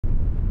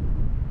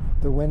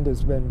The wind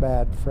has been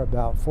bad for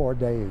about 4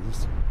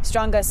 days.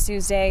 Strong gusts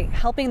Tuesday,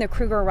 helping the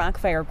Kruger Rock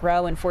Fire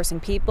grow and forcing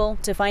people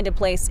to find a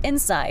place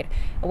inside,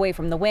 away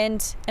from the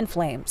wind and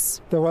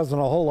flames. There wasn't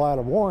a whole lot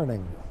of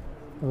warning.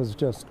 It was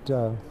just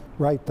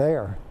right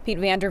there. Pete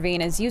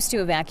Vanderveen is used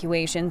to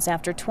evacuations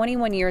after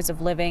 21 years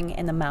of living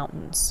in the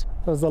mountains.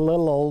 It was a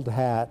little old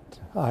hat.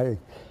 I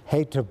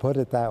hate to put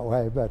it that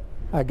way, but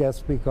I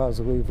guess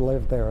because we've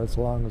lived there as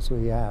long as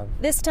we have.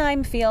 This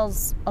time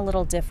feels a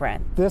little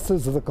different. This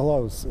is the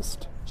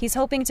closest. He's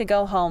hoping to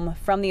go home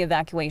from the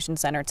evacuation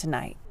center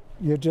tonight.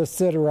 You just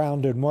sit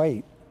around and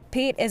wait.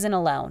 Pete isn't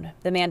alone.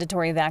 The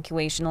mandatory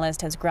evacuation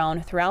list has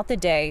grown throughout the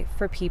day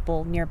for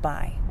people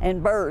nearby.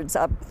 And birds.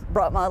 I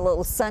brought my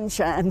little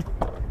sunshine.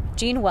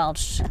 Jean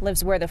Welch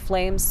lives where the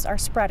flames are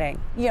spreading.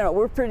 You know,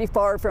 we're pretty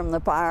far from the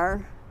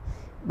fire,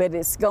 but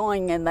it's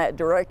going in that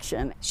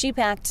direction. She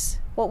packed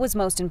what was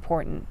most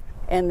important.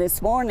 And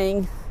this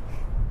morning,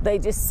 they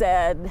just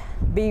said,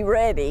 be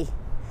ready.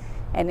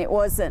 And it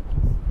wasn't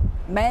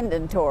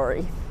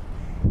mandatory.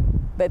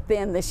 But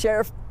then the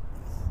sheriff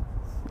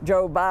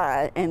drove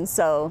by, and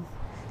so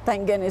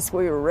thank goodness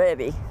we were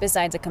ready.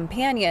 Besides a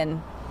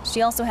companion,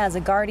 she also has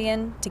a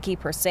guardian to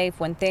keep her safe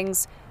when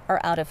things are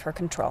out of her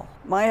control.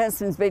 My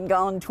husband's been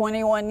gone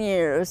 21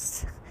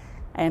 years,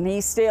 and he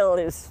still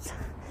is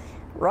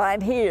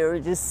right here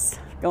just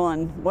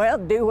going, well,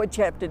 do what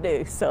you have to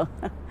do. So